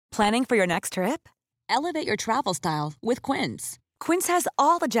Planning for your next trip? Elevate your travel style with Quince. Quince has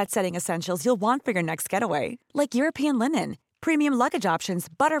all the jet-setting essentials you'll want for your next getaway, like European linen, premium luggage options,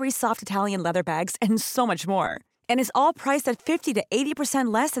 buttery soft Italian leather bags, and so much more. And is all priced at 50 to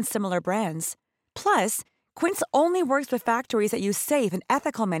 80% less than similar brands. Plus, Quince only works with factories that use safe and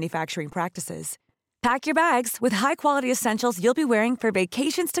ethical manufacturing practices. Pack your bags with high-quality essentials you'll be wearing for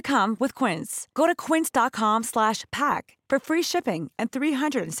vacations to come with Quince. Go to quince.com/pack for free shipping and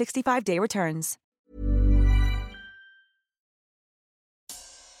 365-day returns.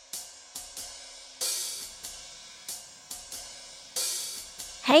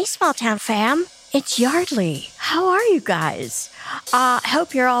 Hey, Small Town fam. It's Yardley. How are you guys?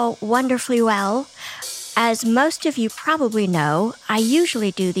 Hope you're all wonderfully well. As most of you probably know, I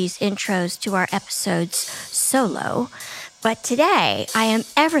usually do these intros to our episodes solo, but today I am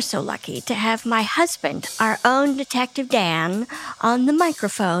ever so lucky to have my husband, our own Detective Dan, on the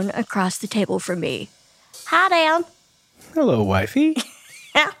microphone across the table from me. Hi, Dan. Hello, wifey.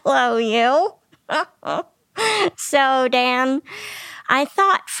 Hello, you. So, Dan, I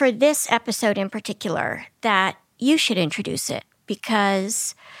thought for this episode in particular that you should introduce it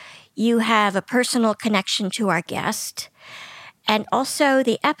because you have a personal connection to our guest. And also,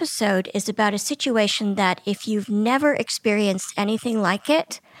 the episode is about a situation that if you've never experienced anything like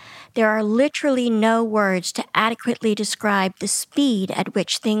it, there are literally no words to adequately describe the speed at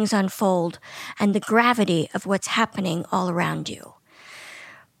which things unfold and the gravity of what's happening all around you.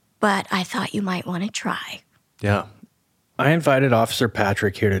 But I thought you might want to try. Yeah. I invited Officer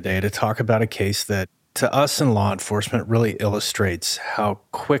Patrick here today to talk about a case that, to us in law enforcement, really illustrates how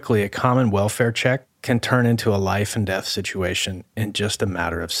quickly a common welfare check can turn into a life and death situation in just a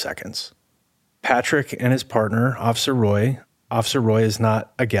matter of seconds. Patrick and his partner, Officer Roy is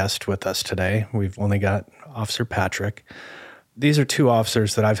not a guest with us today. We've only got Officer Patrick. These are two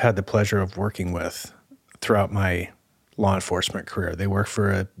officers that I've had the pleasure of working with throughout my law enforcement career. They work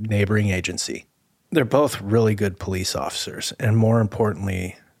for a neighboring agency. They're both really good police officers, and more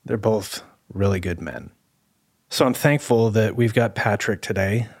importantly, they're both really good men. So I'm thankful that we've got Patrick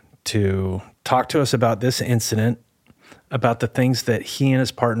today to talk to us about this incident, about the things that he and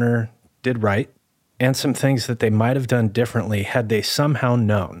his partner did right, and some things that they might have done differently had they somehow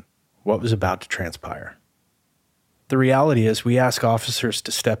known what was about to transpire. The reality is we ask officers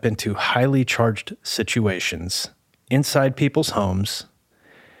to step into highly charged situations inside people's homes,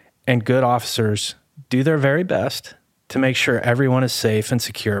 and good officers do their very best to make sure everyone is safe and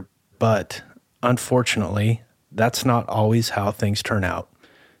secure, but unfortunately, that's not always how things turn out,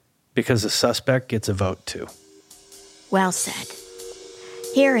 because the suspect gets a vote too. Well said.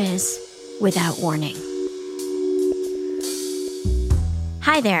 Here is Without Warning.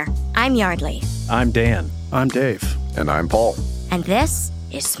 Hi there, I'm Yardley. I'm Dan. I'm Dave. And I'm Paul. And this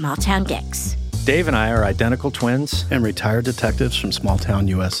is Small Town Dicks. Dave and I are identical twins And retired detectives from Small Town,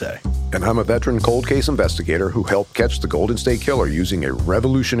 USA. And I'm a veteran cold case investigator who helped catch the Golden State Killer using a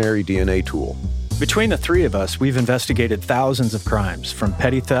revolutionary DNA tool. Between the three of us, we've investigated thousands of crimes, from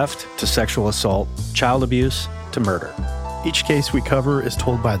petty theft to sexual assault, child abuse to murder. Each case we cover is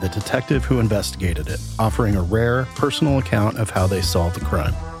told by the detective who investigated it, offering a rare, personal account of how they solved the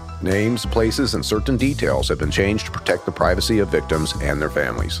crime. Names, places, and certain details have been changed to protect the privacy of victims and their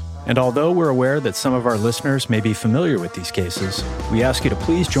families. And although we're aware that some of our listeners may be familiar with these cases, we ask you to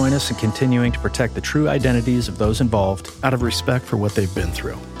please join us in continuing to protect the true identities of those involved out of respect for what they've been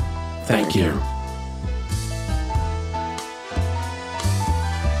through. Thank you.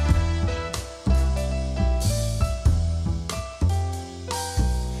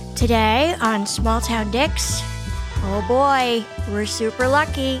 Today on Small Town Dicks, oh boy, we're super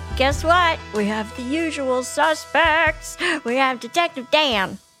lucky. Guess what? We have the usual suspects. We have Detective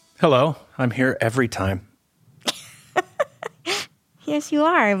Dan. Hello, I'm here every time. Yes, you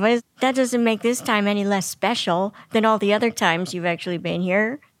are, but that doesn't make this time any less special than all the other times you've actually been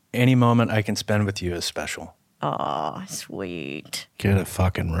here. Any moment I can spend with you is special. Oh, sweet. Get a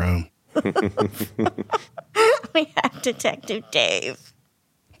fucking room. We have Detective Dave.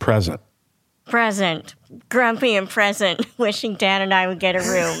 Present. Present. Grumpy and present, wishing Dan and I would get a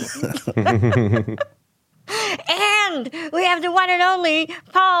room. And we have the one and only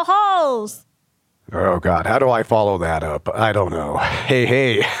Paul Holes. Oh, God. How do I follow that up? I don't know. Hey.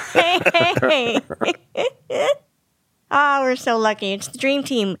 Hey. Oh, we're so lucky. It's the dream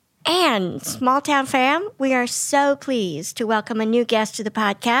team. And Small Town fam, we are so pleased to welcome a new guest to the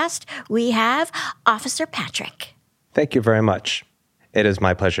podcast. We have Officer Patrick. Thank you very much. It is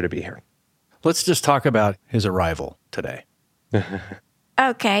my pleasure to be here. Let's just talk about his arrival today.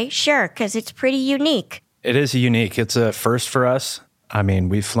 Okay, sure, because it's pretty unique. It is unique. It's a first for us. I mean,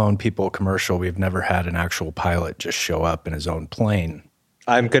 we've flown people commercial. We've never had an actual pilot just show up in his own plane.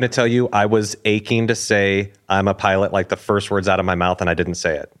 I'm going to tell you, I was aching to say I'm a pilot, like the first words out of my mouth, and I didn't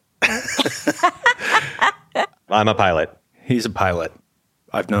say it. I'm a pilot. He's a pilot.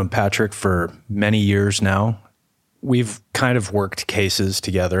 I've known Patrick for many years now. We've kind of worked cases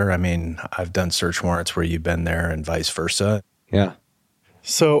together. I mean, I've done search warrants where you've been there and vice versa. Yeah.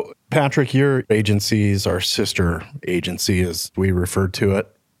 So, Patrick, your agency is our sister agency, as we referred to it.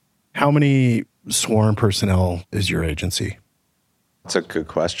 How many sworn personnel is your agency? That's a good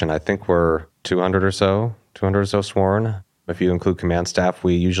question. I think we're 200 or so sworn. If you include command staff,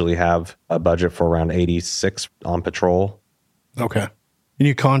 we usually have a budget for around 86 on patrol. Okay. And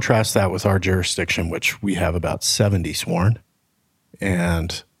you contrast that with our jurisdiction, which we have about 70 sworn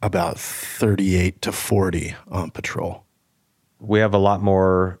and about 38 to 40 on patrol. We have a lot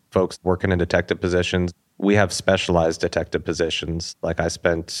more folks working in detective positions. We have specialized detective positions. Like I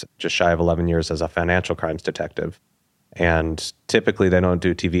spent just shy of 11 years as a financial crimes detective. And typically they don't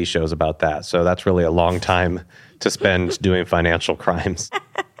do TV shows about that. So that's really a long time to spend doing financial crimes.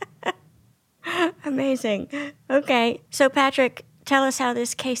 Amazing. Okay. So, Patrick, tell us how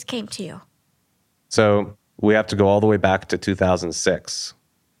this case came to you. So we have to go all the way back to 2006.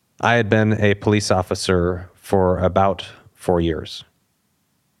 I had been a police officer for about 4 years.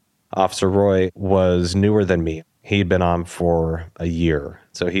 Officer Roy was newer than me. He'd been on for a year,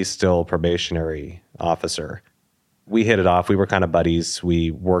 so he's still a probationary officer. We hit it off. We were kind of buddies. We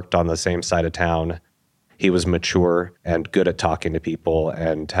worked on the same side of town. He was mature and good at talking to people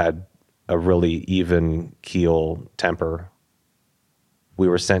and had a really even keel temper. We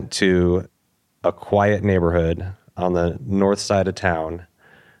were sent to a quiet neighborhood on the north side of town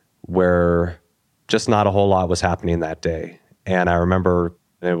where just not a whole lot was happening that day. And I remember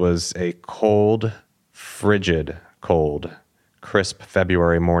it was a cold, frigid, cold, crisp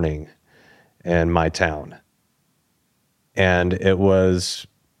February morning in my town. And it was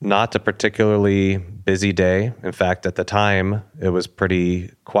not a particularly busy day. In fact, at the time, it was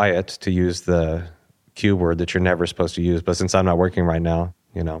pretty quiet, to use the Q word that you're never supposed to use. But since I'm not working right now,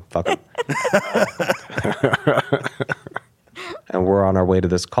 fuck it. And we're on our way to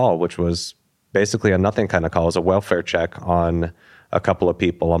this call, which was basically a nothing kind of call. It was a welfare check on a couple of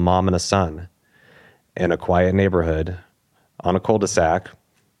people, a mom and a son, in a quiet neighborhood on a cul-de-sac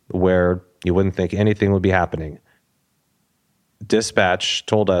where you wouldn't think anything would be happening. Dispatch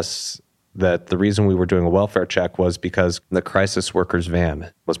told us that the reason we were doing a welfare check was because the crisis workers'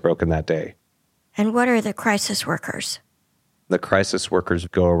 van was broken that day. And what are the crisis workers? The crisis workers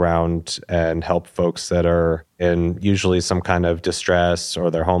go around and help folks that are in usually some kind of distress,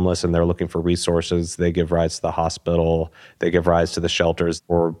 or they're homeless and they're looking for resources. They give rides to the hospital, they give rides to the shelters,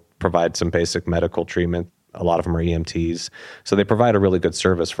 or provide some basic medical treatment. A lot of them are EMTs. So they provide a really good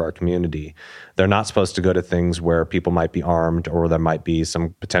service for our community. They're not supposed to go to things where people might be armed or there might be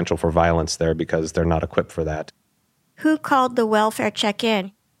some potential for violence there, because they're not equipped for that. Who called the welfare check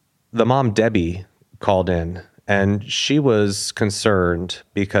in? The mom, Debbie, called in, and she was concerned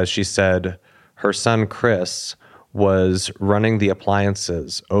because she said her son, Chris, was running the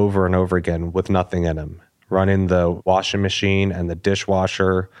appliances over and over again with nothing in them, running the washing machine and the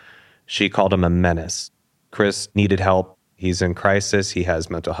dishwasher. She called him a menace. Chris needed help. He's in crisis. He has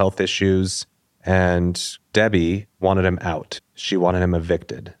mental health issues. And Debbie wanted him out. She wanted him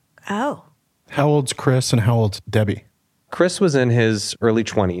evicted. Oh. How old's Chris and how old's Debbie? Chris was in his early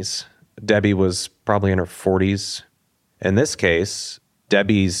 20s. Debbie was probably in her 40s. In this case,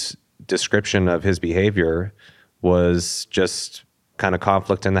 Debbie's description of his behavior was just kind of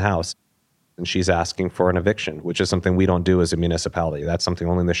conflict in the house. And she's asking for an eviction, which is something we don't do as a municipality. That's something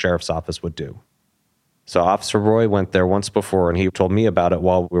only the sheriff's office would do. So Officer Roy went there once before, and he told me about it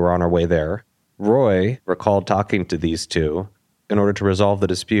while we were on our way there. Roy recalled talking to these two. In order to resolve the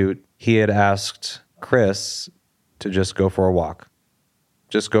dispute, he had asked Chris to just go for a walk.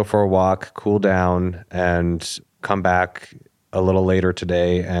 Just go for a walk, cool down, and come back a little later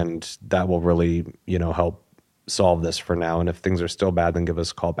today, and that will really, help solve this for now. And if things are still bad, then give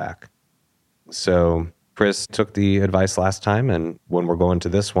us a call back. So Chris took the advice last time, and when we're going to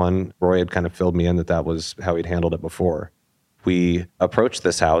this one, Roy had kind of filled me in that was how he'd handled it before. We approached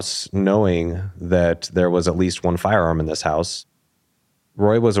this house knowing that there was at least one firearm in this house.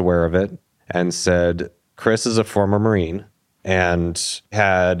 Roy was aware of it and said, Chris is a former Marine and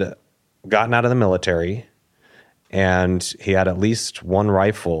had gotten out of the military, and he had at least one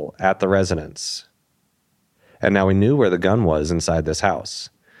rifle at the residence. And now we knew where the gun was inside this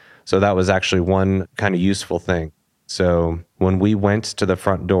house. So that was actually one kind of useful thing. So when we went to the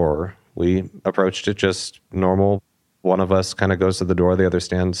front door, we approached it just normal. One of us kind of goes to the door, the other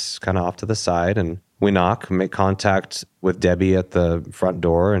stands kind of off to the side, and we knock, make contact with Debbie at the front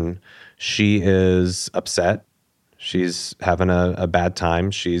door, and she is upset. She's having a bad time.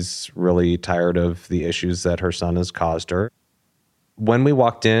 She's really tired of the issues that her son has caused her. When we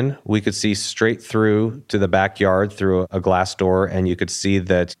walked in, we could see straight through to the backyard through a glass door, and you could see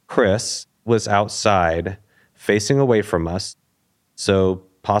that Chris was outside facing away from us, so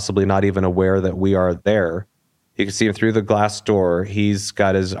possibly not even aware that we are there. You can see him through the glass door. He's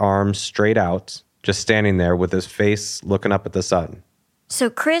got his arms straight out, just standing there with his face looking up at the sun. So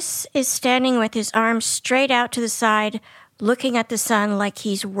Chris is standing with his arms straight out to the side, looking at the sun like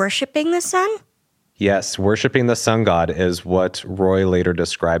he's worshiping the sun? Yes, worshiping the sun god is what Roy later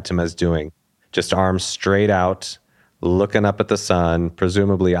described him as doing. Just arms straight out, looking up at the sun,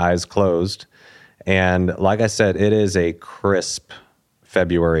 presumably eyes closed. And like I said, it is a crisp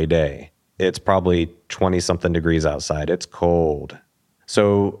February day. It's probably 20-something degrees outside. It's cold.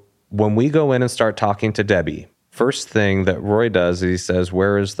 So when we go in and start talking to Debbie, first thing that Roy does is he says,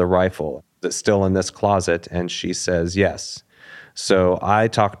 "Where is the rifle? Is it still in this closet?" And she says, "Yes." So I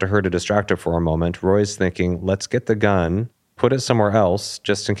talk to her to distract her for a moment. Roy's thinking, let's get the gun, put it somewhere else,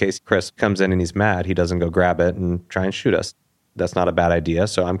 just in case Chris comes in and he's mad, he doesn't go grab it and try and shoot us. That's not a bad idea.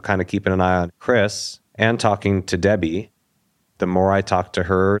 So I'm kind of keeping an eye on Chris and talking to Debbie. The more I talked to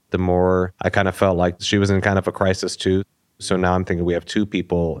her, the more I kind of felt like she was in kind of a crisis too. So now I'm thinking we have two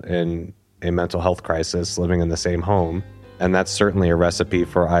people in a mental health crisis living in the same home. And that's certainly a recipe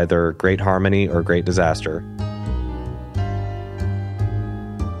for either great harmony or great disaster.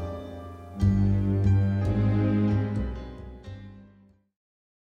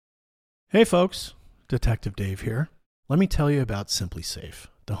 Hey folks, Detective Dave here. Let me tell you about SimpliSafe,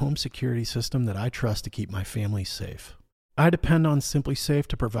 the home security system that I trust to keep my family safe. I depend on SimpliSafe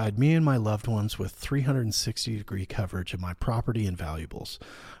to provide me and my loved ones with 360-degree coverage of my property and valuables.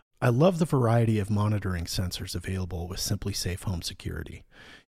 I love the variety of monitoring sensors available with SimpliSafe Home Security.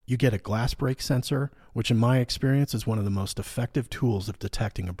 You get a glass break sensor, which in my experience is one of the most effective tools of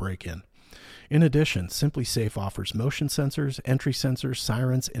detecting a break-in. In addition, SimpliSafe offers motion sensors, entry sensors,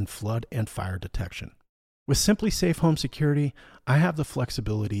 sirens, and flood and fire detection. With SimpliSafe Home Security, I have the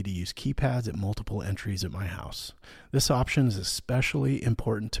flexibility to use keypads at multiple entries at my house. This option is especially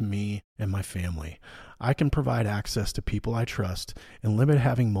important to me and my family. I can provide access to people I trust and limit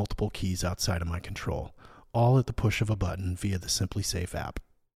having multiple keys outside of my control, all at the push of a button via the SimpliSafe app.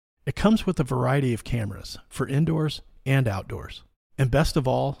 It comes with a variety of cameras for indoors and outdoors. And best of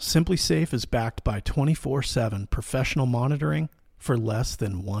all, SimpliSafe is backed by 24/7 professional monitoring for less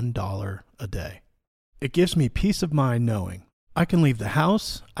than $1 a day. It gives me peace of mind knowing I can leave the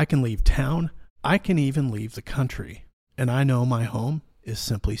house, I can leave town, I can even leave the country, and I know my home is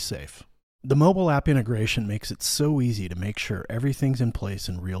simply safe. The mobile app integration makes it so easy to make sure everything's in place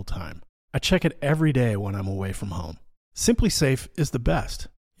in real time. I check it every day when I'm away from home. SimpliSafe is the best.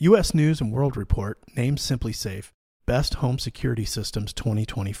 U.S. News and World Report named SimpliSafe Best Home Security Systems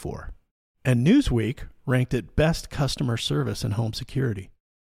 2024. And Newsweek ranked it Best Customer Service in Home Security.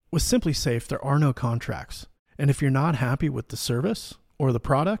 With SimpliSafe, there are no contracts. And if you're not happy with the service or the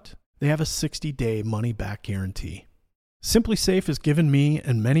product, they have a 60-day money-back guarantee. SimpliSafe has given me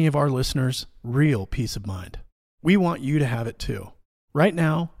and many of our listeners real peace of mind. We want you to have it too. Right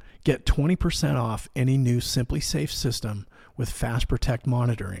now, get 20% off any new SimpliSafe system with Fast Protect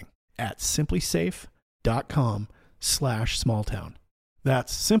monitoring at simplisafe.com/smalltown.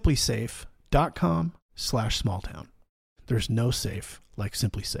 That's simplisafe.com/smalltown. There's no safe like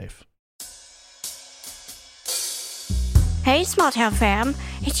SimpliSafe. Hey, Small Town fam,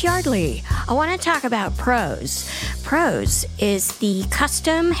 it's Yardley. I want to talk about Prose. Prose is the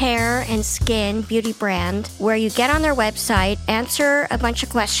custom hair and skin beauty brand where you get on their website, answer a bunch of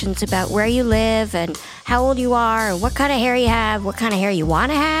questions about where you live and how old you are and what kind of hair you have, what kind of hair you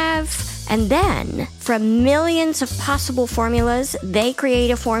want to have. And then, from millions of possible formulas, they create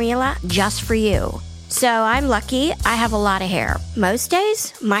a formula just for you. So I'm lucky, I have a lot of hair. Most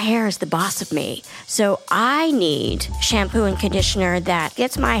days, my hair is the boss of me. So I need shampoo and conditioner that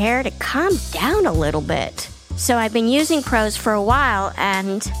gets my hair to calm down a little bit. So I've been using Prose for a while,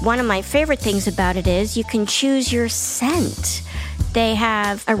 and one of my favorite things about it is you can choose your scent. They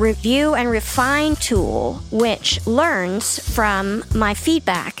have a review and refine tool which learns from my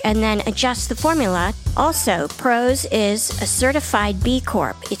feedback and then adjusts the formula. Also, Prose is a certified B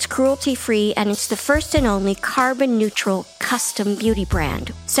Corp. It's cruelty-free and it's the first and only carbon-neutral custom beauty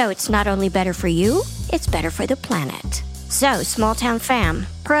brand. So it's not only better for you, it's better for the planet. So, Small Town fam,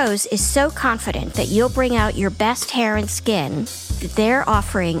 Prose is so confident that you'll bring out your best hair and skin that they're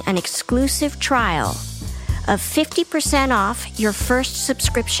offering an exclusive trial of 50% off your first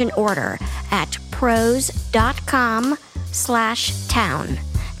subscription order at prose.com/town.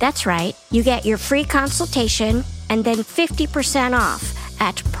 That's right. You get your free consultation and then 50% off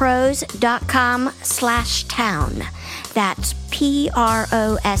at prose.com/town. That's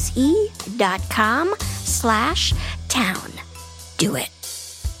prose.com/town. Do it.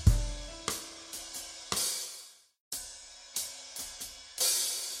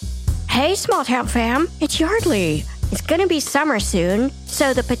 Hey, Small Town fam, it's Yardley. It's gonna be summer soon,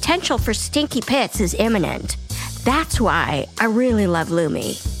 so the potential for stinky pits is imminent. That's why I really love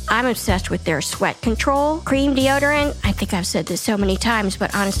Lumi. I'm obsessed with their sweat control cream deodorant. I think I've said this so many times,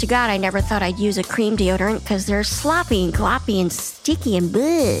 but honest to God, I never thought I'd use a cream deodorant because they're sloppy and gloppy and sticky and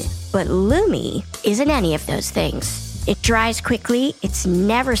bleh. But Lumi isn't any of those things. It dries quickly, it's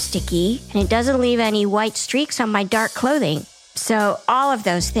never sticky, and it doesn't leave any white streaks on my dark clothing. So all of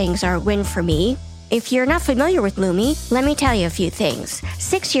those things are a win for me. If you're not familiar with Lumi, let me tell you a few things.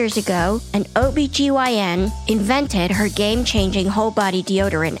 6 years ago, an OBGYN invented her game-changing whole-body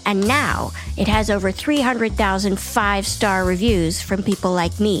deodorant, and now it has over 300,000 five-star reviews from people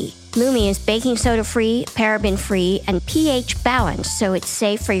like me. Lumi is baking soda-free, paraben-free, and pH-balanced, so it's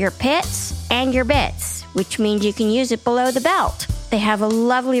safe for your pits and your bits, which means you can use it below the belt. They have a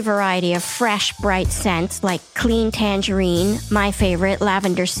lovely variety of fresh, bright scents like clean tangerine, my favorite,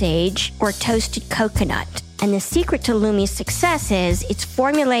 lavender sage, or toasted coconut. And the secret to Lumi's success is it's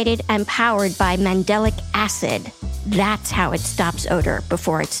formulated and powered by mandelic acid. That's how it stops odor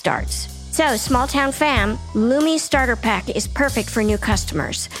before it starts. So, Small Town fam, Lumi's starter pack is perfect for new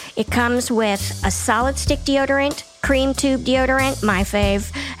customers. It comes with a solid stick deodorant, cream tube deodorant, my fave,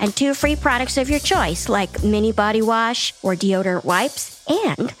 and 2 free products of your choice like mini body wash or deodorant wipes,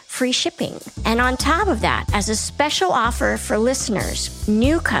 and free shipping. And on top of that, as a special offer for listeners,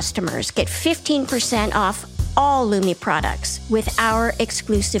 new customers get 15% off all Lumi products with our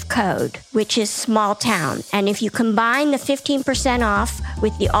exclusive code, which is Small Town. And if you combine the 15% off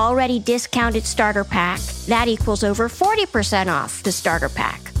with the already discounted starter pack, that equals over 40% off the starter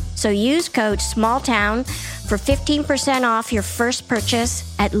pack. So use code SMALLTOWN for 15% off your first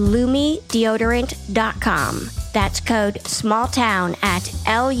purchase at LumiDeodorant.com. That's code SMALLTOWN at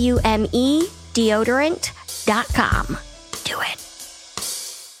LUME deodorant.com. Do it.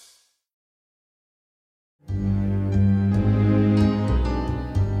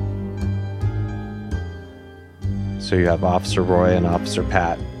 So you have Officer Roy and Officer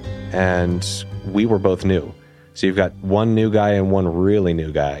Pat, and we were both new. So you've got one new guy and one really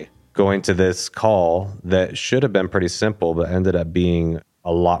new guy going to this call that should have been pretty simple, but ended up being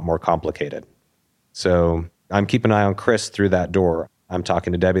a lot more complicated. So I'm keeping an eye on Chris through that door. I'm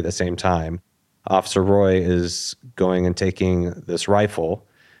talking to Debbie at the same time. Officer Roy is going and taking this rifle.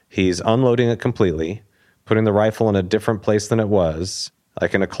 He's unloading it completely, putting the rifle in a different place than it was,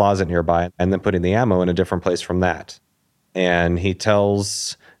 like in a closet nearby, and then putting the ammo in a different place from that. And he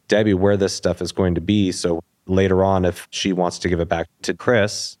tells Debbie where this stuff is going to be, so later on, if she wants to give it back to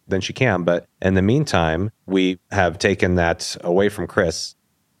Chris, then she can. But in the meantime, we have taken that away from Chris.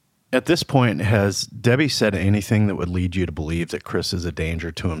 At this point, has Debbie said anything that would lead you to believe that Chris is a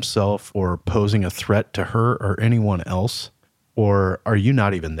danger to himself or posing a threat to her or anyone else? Or are you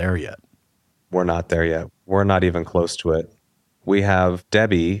not even there yet? We're not there yet. We're not even close to it. We have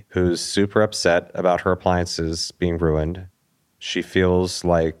Debbie, who's super upset about her appliances being ruined. She feels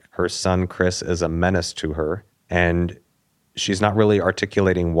like her son, Chris, is a menace to her, and she's not really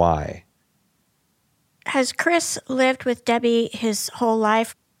articulating why. Has Chris lived with Debbie his whole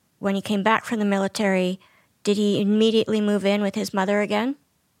life? When he came back from the military, did he immediately move in with his mother again?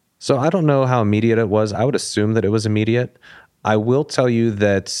 So I don't know how immediate it was. I would assume that it was immediate. I will tell you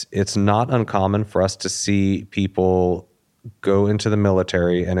that it's not uncommon for us to see people go into the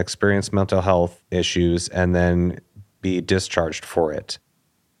military and experience mental health issues and then be discharged for it.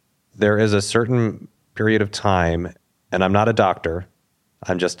 There is a certain period of time, and I'm not a doctor,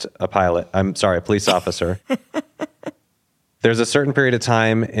 I'm just a pilot. I'm sorry, a police officer. There's a certain period of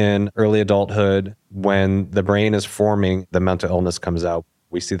time in early adulthood when the brain is forming, the mental illness comes out.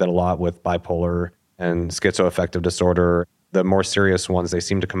 We see that a lot with bipolar and schizoaffective disorder. The more serious ones, they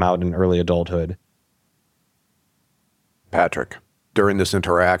seem to come out in early adulthood. Patrick, during this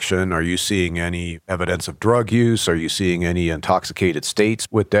interaction, are you seeing any evidence of drug use? Are you seeing any intoxicated states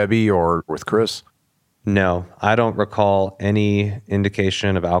with Debbie or with Chris? No, I don't recall any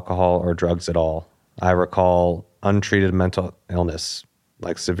indication of alcohol or drugs at all. I recall untreated mental illness,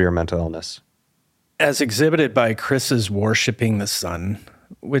 like severe mental illness. As exhibited by Chris's worshiping the sun,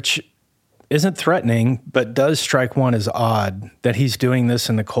 which isn't threatening, but does strike one as odd that he's doing this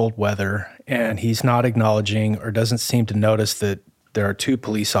in the cold weather and he's not acknowledging or doesn't seem to notice that there are 2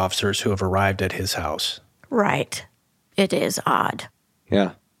 police officers who have arrived at his house. Right. It is odd.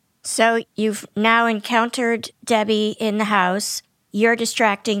 Yeah. So you've now encountered Debbie in the house. You're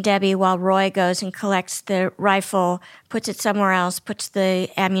distracting Debbie while Roy goes and collects the rifle, puts it somewhere else, puts the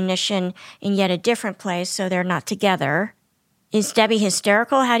ammunition in yet a different place so they're not together. Is Debbie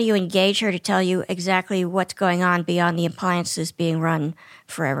hysterical? How do you engage her to tell you exactly what's going on beyond the appliances being run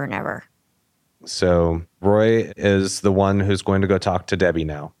forever and ever? So Roy is the one who's going to go talk to Debbie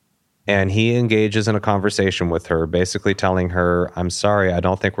now. And he engages in a conversation with her, basically telling her, I'm sorry, I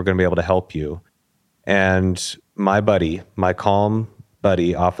don't think we're going to be able to help you. And my buddy, my calm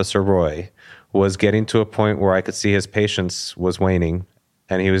buddy, Officer Roy, was getting to a point where I could see his patience was waning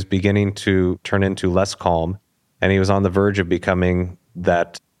and he was beginning to turn into less calm. And he was on the verge of becoming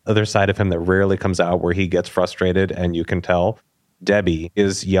that other side of him that rarely comes out where he gets frustrated and you can tell. Debbie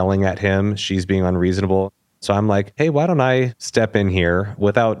is yelling at him. She's being unreasonable. So I'm like, hey, why don't I step in here?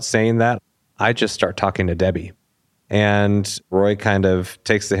 Without saying that, I just start talking to Debbie. And Roy kind of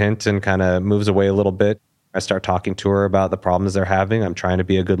takes the hint and kind of moves away a little bit. I start talking to her about the problems they're having. I'm trying to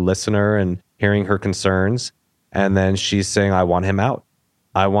be a good listener and hearing her concerns. And then she's saying, I want him out.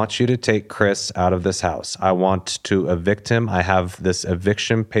 I want you to take Chris out of this house. I want to evict him. I have this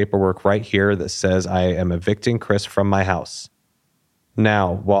eviction paperwork right here that says I am evicting Chris from my house.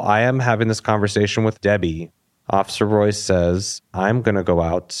 Now, while I am having this conversation with Debbie, Officer Roy says, I'm going to go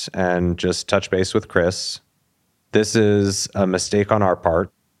out and just touch base with Chris. This is a mistake on our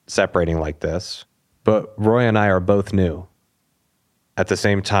part, separating like this. But Roy and I are both new. At the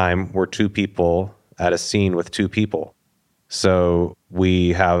same time, we're 2 people at a scene with 2 people. So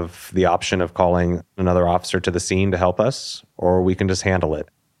we have the option of calling another officer to the scene to help us, or we can just handle it.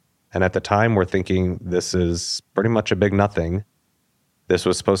 And at the time, we're thinking this is pretty much a big nothing. This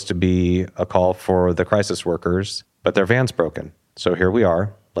was supposed to be a call for the crisis workers, but their van's broken. So here we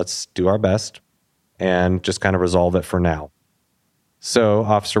are. Let's do our best and just kind of resolve it for now. So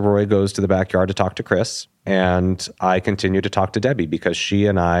Officer Roy goes to the backyard to talk to Chris, and I continue to talk to Debbie because she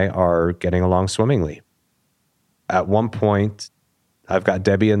and I are getting along swimmingly. At one point, I've got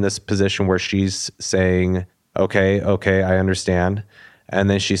Debbie in this position where she's saying, okay, I understand. And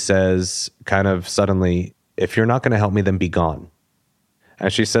then she says kind of suddenly, if you're not going to help me, then be gone.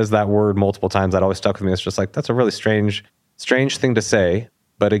 And she says that word multiple times. That always stuck with me. It's just like, that's a really strange thing to say.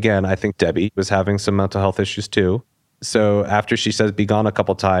 But again, I think Debbie was having some mental health issues too. So after she says be gone a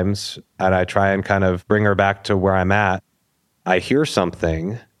couple times, and I try and kind of bring her back to where I'm at, I hear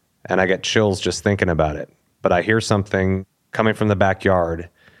something and I get chills just thinking about it. But I hear something coming from the backyard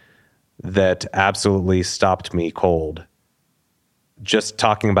that absolutely stopped me cold. Just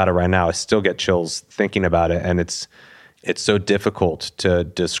talking about it right now, I still get chills thinking about it. And it's so difficult to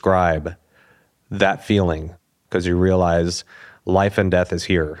describe that feeling because you realize life and death is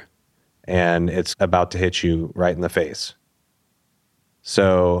here and it's about to hit you right in the face.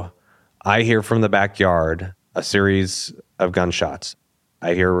 So I hear from the backyard a series of gunshots.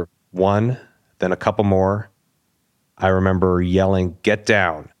 I hear one, then a couple more. I remember yelling, "Get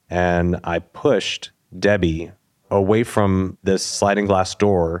down." And I pushed Debbie away from this sliding glass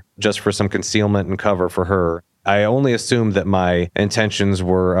door just for some concealment and cover for her. I only assumed that my intentions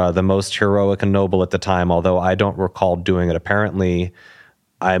were the most heroic and noble at the time, although I don't recall doing it. Apparently,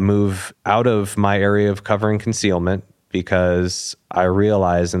 I move out of my area of cover and concealment because I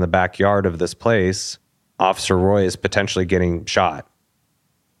realize in the backyard of this place, Officer Roy is potentially getting shot.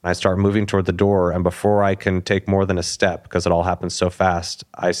 I start moving toward the door, and before I can take more than a step, because it all happens so fast,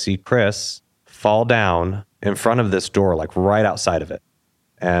 I see Chris fall down in front of this door, like right outside of it.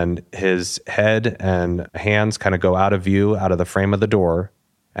 And his head and hands kind of go out of view, out of the frame of the door.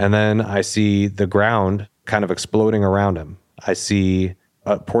 And then I see the ground kind of exploding around him. I see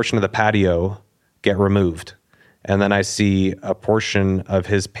a portion of the patio get removed. And then I see a portion of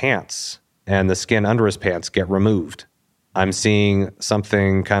his pants and the skin under his pants get removed. I'm seeing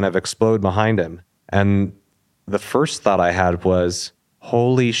something kind of explode behind him. And the first thought I had was,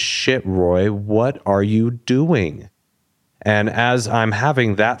 holy shit, Roy, what are you doing? And as I'm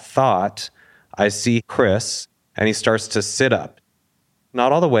having that thought, I see Chris, and he starts to sit up.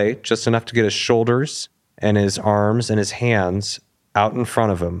 Not all the way, just enough to get his shoulders and his arms and his hands out in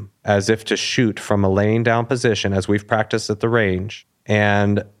front of him, as if to shoot from a laying down position, as we've practiced at the range.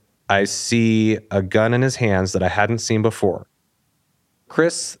 And I see a gun in his hands that I hadn't seen before.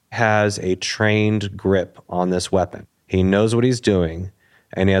 Chris has a trained grip on this weapon. He knows what he's doing,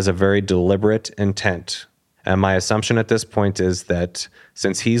 and he has a very deliberate intent. And my assumption at this point is that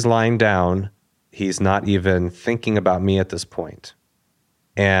since he's lying down, he's not even thinking about me at this point.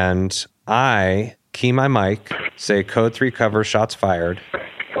 And I key my mic, say code 3 cover, shots fired.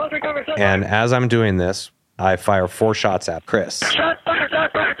 Code 3 cover, shots And fired. as I'm doing this, I fire 4 shots at Chris. Shots fired,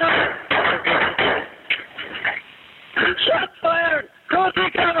 shots fired, shots fired. Shots fired. Code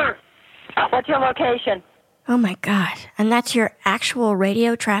 3 cover. What's your location? Oh my God. And that's your actual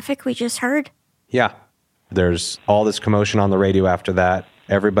radio traffic we just heard? Yeah. There's all this commotion on the radio after that.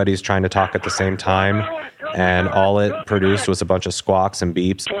 Everybody's trying to talk at the same time. And all it produced was a bunch of squawks and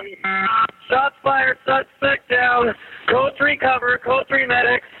beeps. Shots fired, suspect down. Code 3 cover, code 3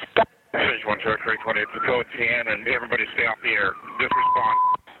 medic. Stage 1, Territory 28, code 10, and everybody stay off the air. Just respond.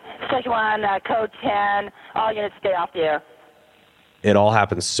 Stage 1, code 10. All units stay off the air. It all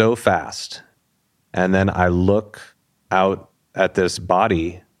happened so fast. And then I look out at this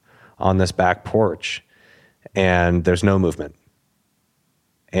body on this back porch, and there's no movement.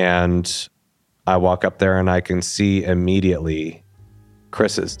 And I walk up there and I can see immediately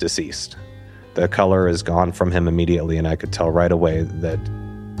Chris is deceased. The color is gone from him immediately, and I could tell right away that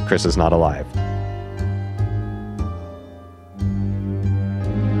Chris is not alive.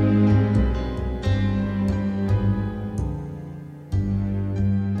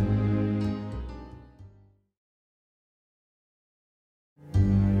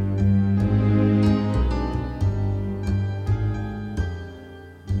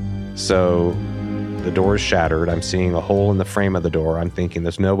 So the door is shattered. I'm seeing a hole in the frame of the door. I'm thinking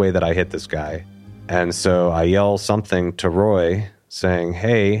there's no way that I hit this guy. And so I yell something to Roy saying,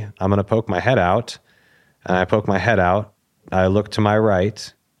 hey, I'm going to poke my head out. And I poke my head out. I look to my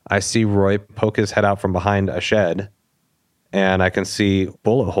right. I see Roy poke his head out from behind a shed. And I can see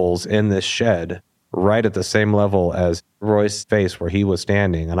bullet holes in this shed right at the same level as Roy's face where he was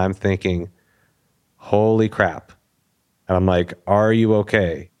standing. And I'm thinking, holy crap. And I'm like, are you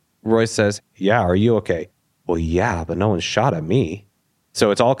okay? Roy says, yeah, are you okay? Well, yeah, but no one shot at me. So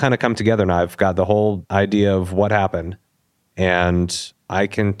it's all kind of come together now. I've got the whole idea of what happened. And I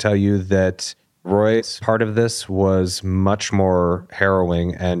can tell you that Roy's part of this was much more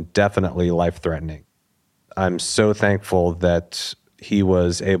harrowing and definitely life-threatening. I'm so thankful that he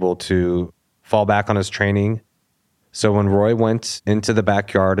was able to fall back on his training. So when Roy went into the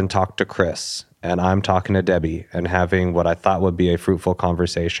backyard and talked to Chris, and I'm talking to Debbie and having what I thought would be a fruitful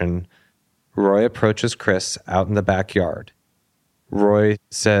conversation, Roy approaches Chris out in the backyard. Roy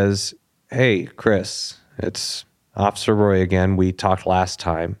says, hey, Chris, it's Officer Roy again. We talked last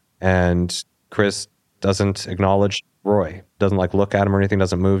time. And Chris doesn't acknowledge Roy, doesn't look at him or anything,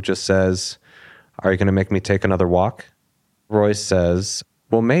 doesn't move, just says, are you going to make me take another walk? Roy says,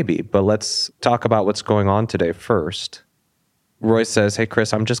 well, maybe, but let's talk about what's going on today first. Roy says, hey,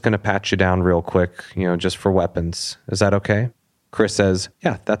 Chris, I'm just going to pat you down real quick, just for weapons. Is that okay? Chris says,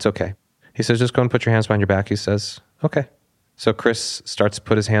 yeah, that's okay. He says, just go and put your hands behind your back. He says, okay. So Chris starts to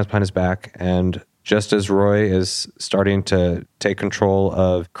put his hands behind his back, and just as Roy is starting to take control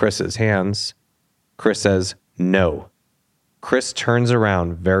of Chris's hands, Chris says, no. Chris turns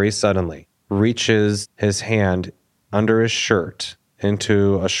around very suddenly, reaches his hand under his shirt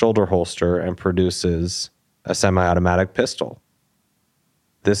into a shoulder holster and produces a semi-automatic pistol.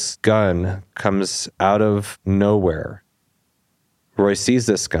 This gun comes out of nowhere. Roy sees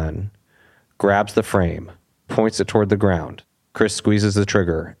this gun, grabs the frame, points it toward the ground. Chris squeezes the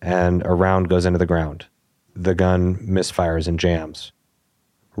trigger, and a round goes into the ground. The gun misfires and jams.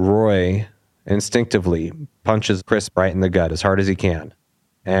 Roy instinctively punches Chris right in the gut as hard as he can.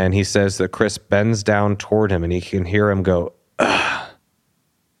 And he says that Chris bends down toward him, and he can hear him go, ugh.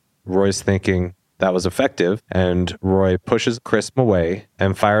 Roy's thinking that was effective, and Roy pushes Chris away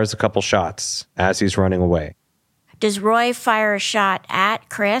and fires a couple shots as he's running away. Does Roy fire a shot at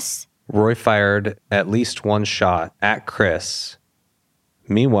Chris? Roy fired at least one shot at Chris.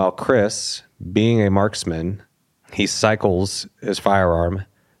 Meanwhile, Chris, being a marksman, he cycles his firearm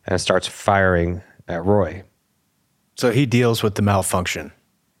and starts firing at Roy. So he deals with the malfunction.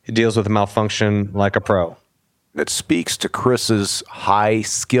 He deals with the malfunction like a pro. It speaks to Chris's high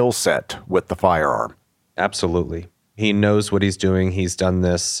skill set with the firearm. Absolutely. He knows what he's doing. He's done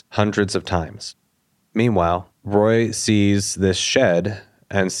this hundreds of times. Meanwhile, Roy sees this shed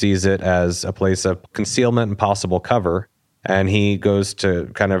and sees it as a place of concealment and possible cover. And he goes to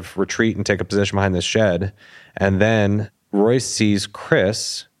kind of retreat and take a position behind this shed. And then Roy sees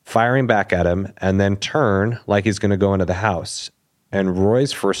Chris firing back at him and then turn like he's going to go into the house. And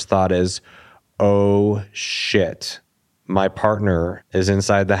Roy's first thought is, oh shit, my partner is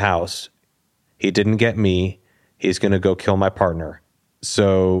inside the house. He didn't get me. He's going to go kill my partner.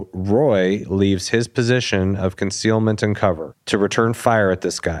 So Roy leaves his position of concealment and cover to return fire at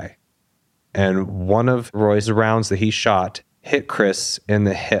this guy. And one of Roy's rounds that he shot hit Chris in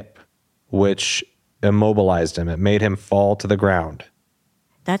the hip, which immobilized him. It made him fall to the ground.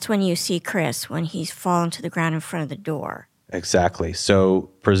 That's when you see Chris, when he's fallen to the ground in front of the door. Exactly.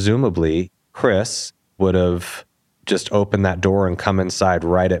 So presumably, Chris would have just opened that door and come inside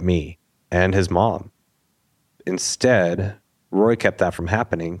right at me and his mom. Instead, Roy kept that from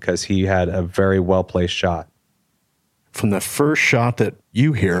happening because he had a very well-placed shot. From the first shot that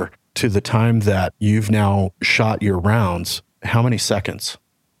you hear to the time that you've now shot your rounds, how many seconds?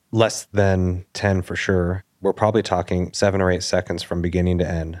 Less than 10 for sure. We're probably talking 7 or 8 seconds from beginning to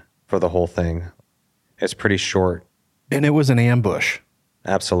end for the whole thing. It's pretty short. And it was an ambush.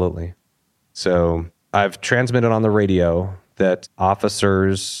 Absolutely. So I've transmitted on the radio that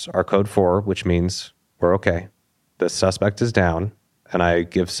officers are code 4, which means we're okay. The suspect is down, and I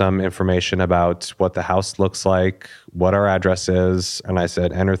give some information about what the house looks like, what our address is, and I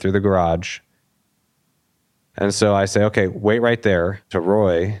said, enter through the garage. And so I say, okay, wait right there to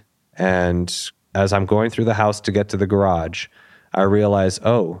Roy. And as I'm going through the house to get to the garage, I realize,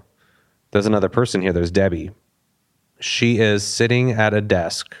 oh, there's another person here. There's Debbie. She is sitting at a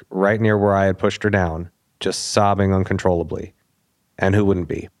desk right near where I had pushed her down, just sobbing uncontrollably. And who wouldn't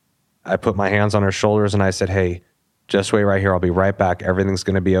be? I put my hands on her shoulders and I said, hey, just wait right here. I'll be right back. Everything's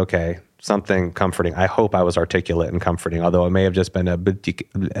going to be okay. Something comforting. I hope I was articulate and comforting, although it may have just been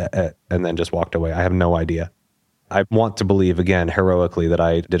and then just walked away. I have no idea. I want to believe, again, heroically that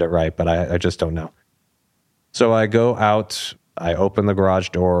I did it right, but I just don't know. So I go out. I open the garage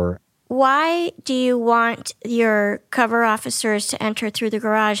door. Why do you want your cover officers to enter through the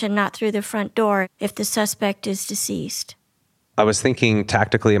garage and not through the front door if the suspect is deceased? I was thinking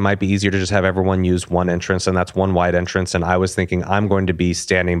tactically it might be easier to just have everyone use one entrance, and that's one wide entrance. And I was thinking I'm going to be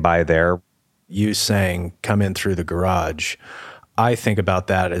standing by there. You saying come in through the garage, I think about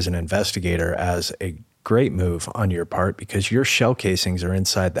that as an investigator as a great move on your part because your shell casings are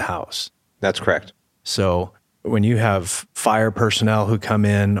inside the house. That's correct. So when you have fire personnel who come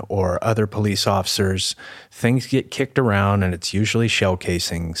in or other police officers, things get kicked around and it's usually shell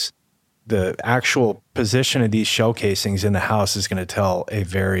casings. The actual position of these shell casings in the house is going to tell a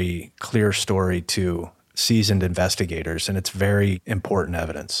very clear story to seasoned investigators, and it's very important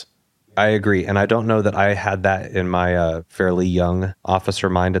evidence. I agree. And I don't know that I had that in my fairly young officer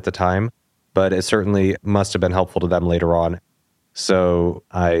mind at the time, but it certainly must have been helpful to them later on. So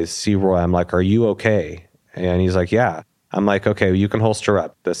I see Roy. I'm like, are you okay? And he's like, yeah. I'm like, okay, you can holster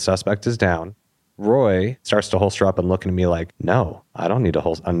up. The suspect is down. Roy starts to holster up and looking at me like, no, I don't need to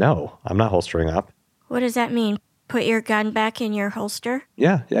holster. No, I'm not holstering up. What does that mean? Put your gun back in your holster?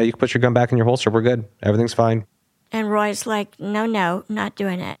 Yeah, you can put your gun back in your holster. We're good. Everything's fine. And Roy's like, no, not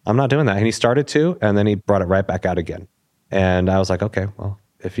doing it. I'm not doing that. And he started to, and then he brought it right back out again. And I was like, okay, well,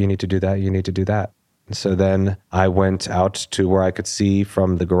 if you need to do that, you need to do that. And so then I went out to where I could see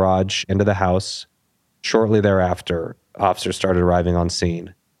from the garage into the house. Shortly thereafter, officers started arriving on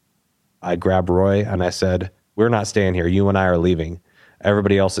scene. I grabbed Roy and I said, we're not staying here. You and I are leaving.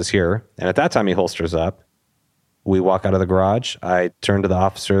 Everybody else is here. And at that time, he holsters up. We walk out of the garage. I turned to the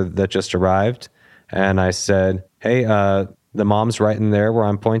officer that just arrived and I said, hey, the mom's right in there where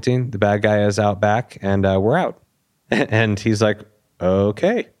I'm pointing. The bad guy is out back and we're out. And he's like,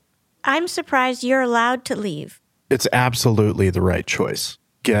 okay. I'm surprised you're allowed to leave. It's absolutely the right choice.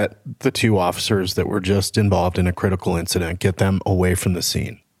 Get the 2 officers that were just involved in a critical incident, get them away from the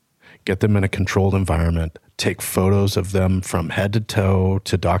scene. Get them in a controlled environment, take photos of them from head to toe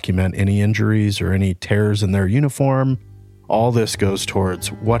to document any injuries or any tears in their uniform. All this goes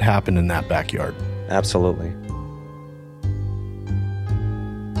towards what happened in that backyard. Absolutely.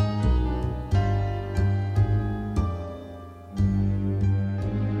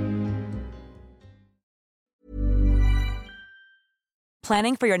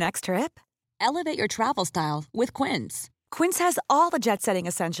 Planning for your next trip? Elevate your travel style with Quince. Quince has all the jet-setting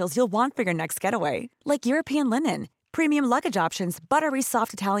essentials you'll want for your next getaway, like European linen, premium luggage options, buttery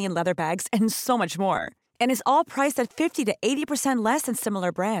soft Italian leather bags, and so much more. And is all priced at 50 to 80% less than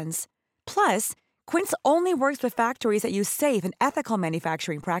similar brands. Plus, Quince only works with factories that use safe and ethical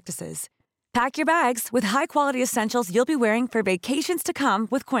manufacturing practices. Pack your bags with high-quality essentials you'll be wearing for vacations to come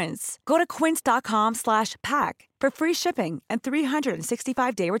with Quince. Go to quince.com/pack for free shipping and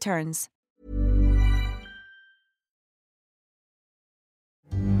 365-day returns.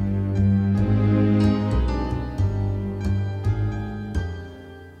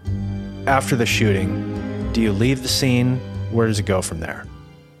 After the shooting, do you leave the scene? Where does it go from there?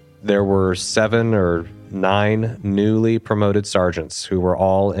 There were 7 or 9 newly promoted sergeants who were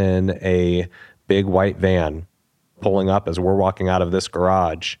all in a big white van pulling up as we're walking out of this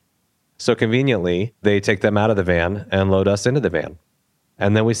garage. So conveniently, they take them out of the van and load us into the van.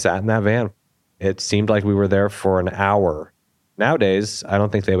 And then we sat in that van. It seemed like we were there for an hour. Nowadays, I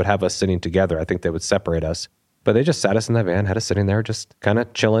don't think they would have us sitting together. I think they would separate us. But they just sat us in that van, had us sitting there just kind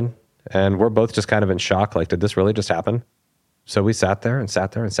of chilling. And we're both just kind of in shock. Like, did this really just happen? So we sat there and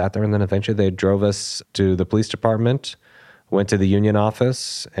sat there and sat there. And then eventually they drove us to the police department, went to the union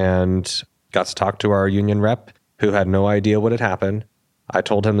office, and got to talk to our union rep, who had no idea what had happened. I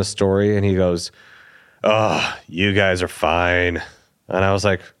told him the story, and he goes, "Oh, you guys are fine." And I was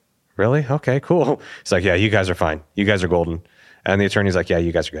like, "Really? Okay, cool." He's like, "Yeah, you guys are fine. You guys are golden." And the attorney's like, "Yeah,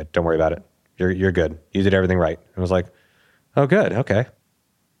 you guys are good. Don't worry about it. You're good. You did everything right." I was like, "Oh, good. Okay."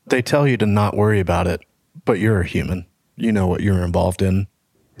 They tell you to not worry about it, but you're a human. You know what you're involved in.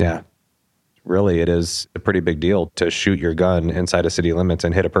 Yeah. Really, it is a pretty big deal to shoot your gun inside of city limits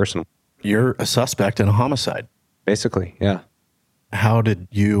and hit a person. You're a suspect in a homicide. Basically, yeah. How did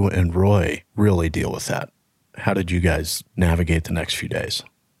you and Roy really deal with that? How did you guys navigate the next few days?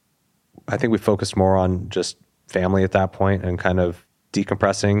 I think we focused more on just family at that point and kind of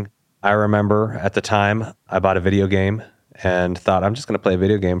decompressing. I remember at the time I bought a video game and thought, I'm just going to play a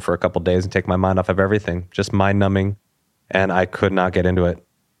video game for a couple days and take my mind off of everything, just mind numbing. And I could not get into it.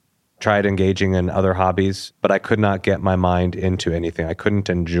 Tried engaging in other hobbies, but I could not get my mind into anything. I couldn't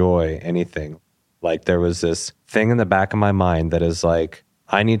enjoy anything. Like, there was this thing in the back of my mind that is like,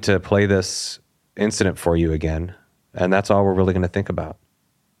 I need to play this incident for you again. And that's all we're really going to think about.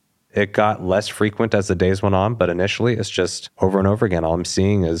 It got less frequent as the days went on, but initially it's just over and over again. All I'm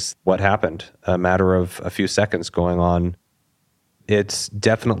seeing is what happened, a matter of a few seconds going on. It's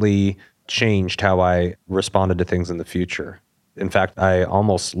definitely changed how I responded to things in the future. In fact, I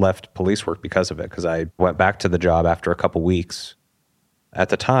almost left police work because of it, because I went back to the job after a couple weeks. At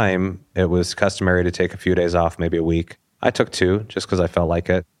the time, it was customary to take a few days off, maybe a week. I took 2 just because I felt like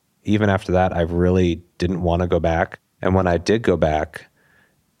it. Even after that, I really didn't want to go back. And when I did go back,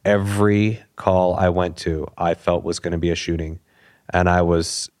 every call I went to, I felt was going to be a shooting. And I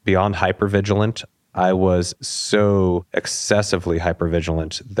was beyond hypervigilant. I was so excessively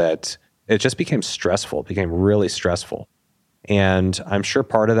hypervigilant that it just became stressful, it became really stressful. And I'm sure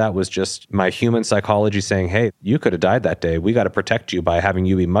part of that was just my human psychology saying, hey, you could have died that day. We got to protect you by having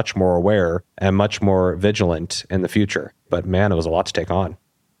you be much more aware and much more vigilant in the future. But man, it was a lot to take on.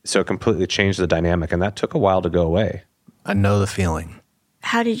 So it completely changed the dynamic. And that took a while to go away. I know the feeling.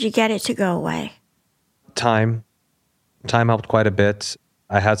 How did you get it to go away? Time. Time helped quite a bit.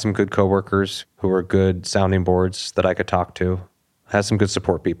 I had some good coworkers who were good sounding boards that I could talk to. I had some good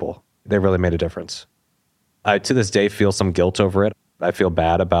support people. They really made a difference. I, to this day, feel some guilt over it. I feel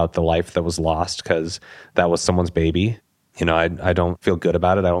bad about the life that was lost because that was someone's baby. You know, I don't feel good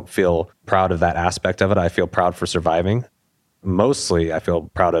about it. I don't feel proud of that aspect of it. I feel proud for surviving. Mostly, I feel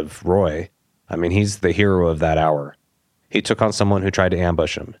proud of Roy. I mean, he's the hero of that hour. He took on someone who tried to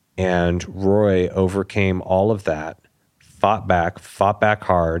ambush him. And Roy overcame all of that, fought back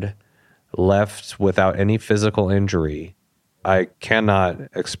hard, left without any physical injury. I cannot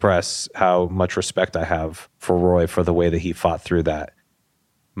express how much respect I have for Roy for the way that he fought through that.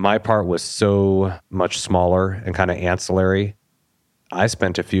 My part was so much smaller and kind of ancillary. I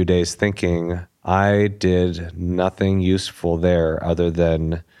spent a few days thinking I did nothing useful there other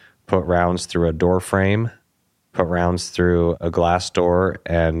than put rounds through a door frame, put rounds through a glass door,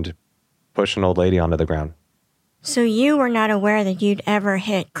 and push an old lady onto the ground. So you were not aware that you'd ever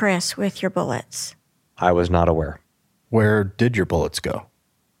hit Chris with your bullets? I was not aware. Where did your bullets go?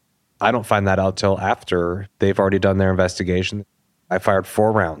 I don't find that out till after they've already done their investigation. I fired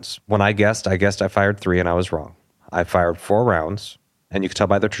 4 rounds. When I guessed I fired 3 and I was wrong. I fired 4 rounds, and you could tell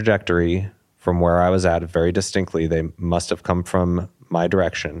by the trajectory from where I was at very distinctly, they must have come from my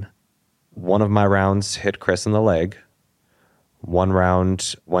direction. One of my rounds hit Chris in the leg. 1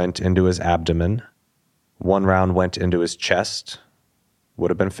 round went into his abdomen. 1 round went into his chest, would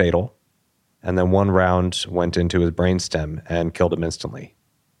have been fatal. And then 1 round went into his brainstem and killed him instantly.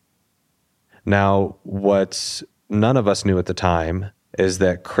 Now, what none of us knew at the time is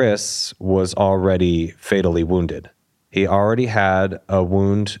that Chris was already fatally wounded. He already had a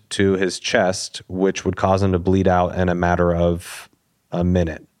wound to his chest, which would cause him to bleed out in a matter of a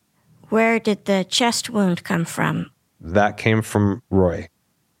minute. Where did the chest wound come from? That came from Roy.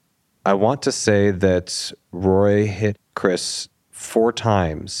 I want to say that Roy hit Chris 4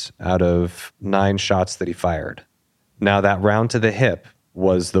 times out of 9 shots that he fired. Now, that round to the hip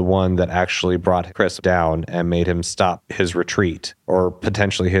was the one that actually brought Chris down and made him stop his retreat or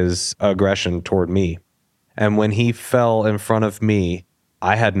potentially his aggression toward me. And when he fell in front of me,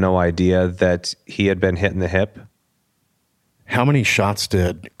 I had no idea that he had been hit in the hip. How many shots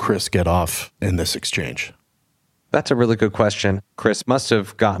did Chris get off in this exchange? That's a really good question. Chris must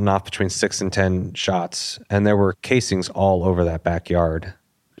have gotten off between 6 and 10 shots, and there were casings all over that backyard.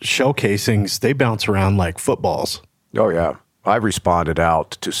 Shell casings, they bounce around like footballs. Oh, yeah. I've responded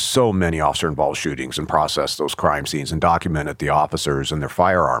out to so many officer-involved shootings and processed those crime scenes and documented the officers and their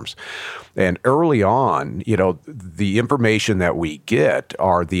firearms. And early on, the information that we get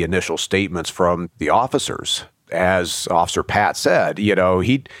are the initial statements from the officers. As Officer Pat said, he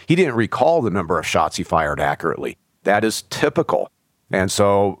didn't recall the number of shots he fired accurately. That is typical. And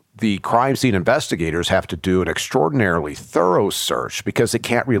so the crime scene investigators have to do an extraordinarily thorough search because they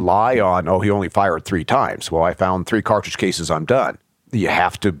can't rely on, he only fired 3 times. Well, I found 3 cartridge cases, I'm done. You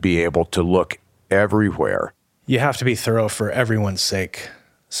have to be able to look everywhere. You have to be thorough for everyone's sake.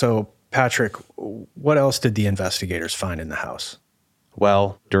 So, Patrick, what else did the investigators find in the house?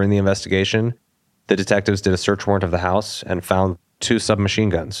 Well, during the investigation, the detectives did a search warrant of the house and found 2 submachine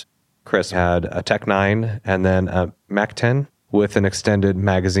guns. Chris had a Tech-9 and then a MAC-10 with an extended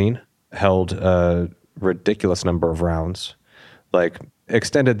magazine, held a ridiculous number of rounds,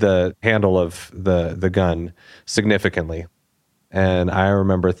 extended the handle of the gun significantly. And I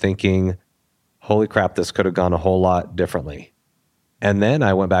remember thinking, holy crap, this could have gone a whole lot differently. And then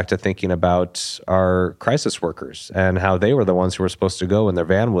I went back to thinking about our crisis workers and how they were the ones who were supposed to go when their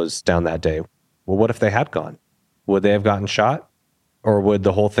van was down that day. Well, what if they had gone? Would they have gotten shot? Or would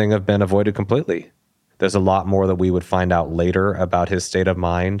the whole thing have been avoided completely? There's a lot more that we would find out later about his state of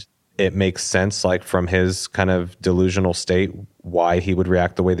mind. It makes sense, from his kind of delusional state, why he would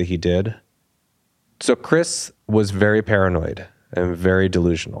react the way that he did. So Chris was very paranoid and very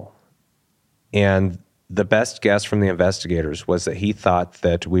delusional. And the best guess from the investigators was that he thought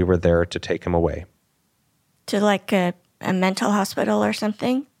that we were there to take him away. To a mental hospital or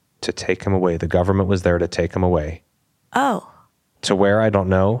something? To take him away. The government was there to take him away. Oh. To where, I don't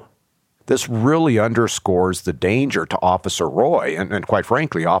know. This really underscores the danger to Officer Roy and quite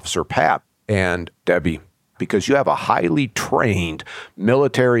frankly, Officer Pat and Debbie, because you have a highly trained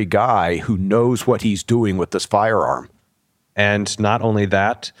military guy who knows what he's doing with this firearm. And not only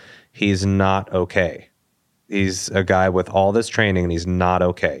that, he's not okay. He's a guy with all this training and he's not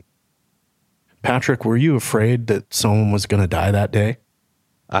okay. Patrick, were you afraid that someone was going to die that day?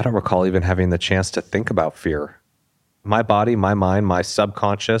 I don't recall even having the chance to think about fear. My body, my mind, my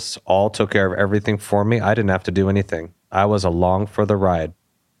subconscious all took care of everything for me. I didn't have to do anything. I was along for the ride.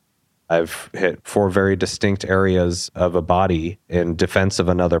 I've hit 4 very distinct areas of a body in defense of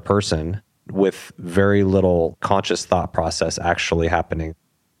another person with very little conscious thought process actually happening.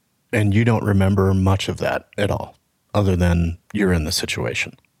 And you don't remember much of that at all, other than you're in the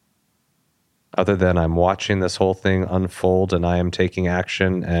situation? Other than I'm watching this whole thing unfold and I am taking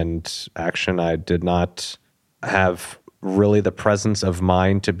action, and action I did not have really the presence of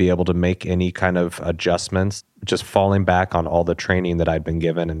mind to be able to make any kind of adjustments, just falling back on all the training that I'd been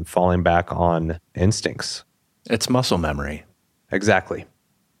given and falling back on instincts. It's muscle memory. Exactly.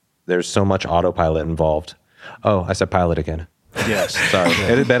 There's so much autopilot involved. Oh, I said pilot again. Yes. Sorry.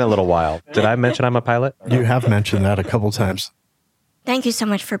 It had been a little while. Did I mention I'm a pilot? You have mentioned that a couple times. Thank you so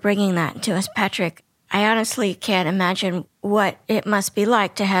much for bringing that to us, Patrick. I honestly can't imagine what it must be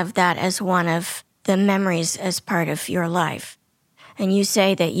like to have that as one of the memories as part of your life. And you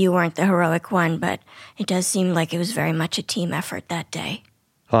say that you weren't the heroic one, but it does seem like it was very much a team effort that day.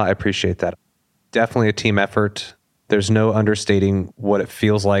 Well, I appreciate that. Definitely a team effort. There's no understating what it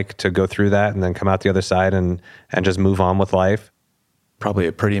feels like to go through that and then come out the other side and just move on with life. Probably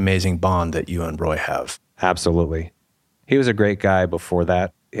a pretty amazing bond that you and Roy have. Absolutely. He was a great guy before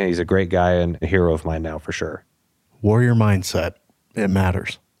that. And he's a great guy and a hero of mine now for sure. Warrior mindset. It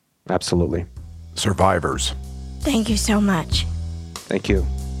matters. Absolutely. Survivors. Thank you so much. Thank you.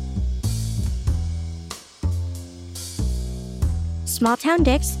 Small Town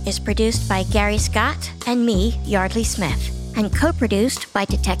Dicks is produced by Gary Scott and me, Yardley Smith, and co-produced by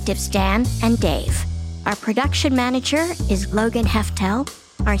Detectives Dan and Dave. Our production manager is Logan Heftel,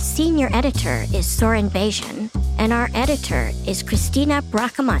 our senior editor is Soren Bajan, and our editor is Christina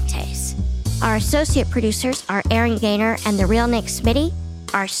Bracamontes. Our associate producers are Aaron Gaynor and the real Nick Smitty.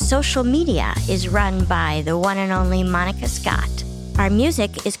 Our social media is run by the one and only Monica Scott. Our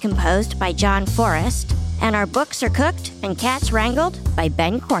music is composed by John Forrest, and our books are cooked and cats wrangled by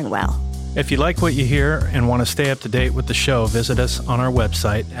Ben Cornwell. If you like what you hear and want to stay up to date with the show, visit us on our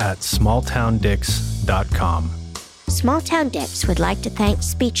website at smalltowndicks.com. Small Town Dicks would like to thank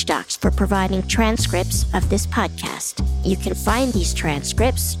SpeechDocs for providing transcripts of this podcast. You can find these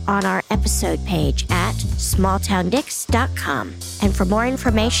transcripts on our episode page at smalltowndicks.com. And for more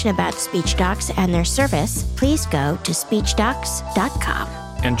information about SpeechDocs and their service, please go to speechdocs.com.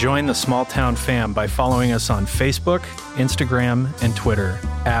 And join the Small Town fam by following us on Facebook, Instagram, and Twitter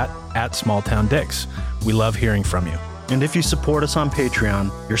at SmallTownDicks. We love hearing from you. And if you support us on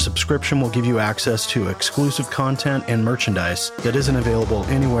Patreon, your subscription will give you access to exclusive content and merchandise that isn't available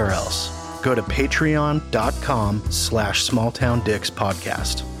anywhere else. Go to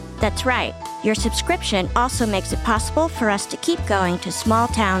patreon.com/smalltowndickspodcast. That's right. Your subscription also makes it possible for us to keep going to small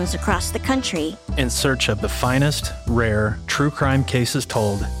towns across the country In search of the finest, rare, true crime cases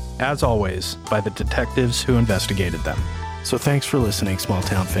told, as always, by the detectives who investigated them. So thanks for listening, Small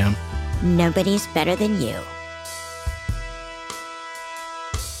Town fam. Nobody's better than you.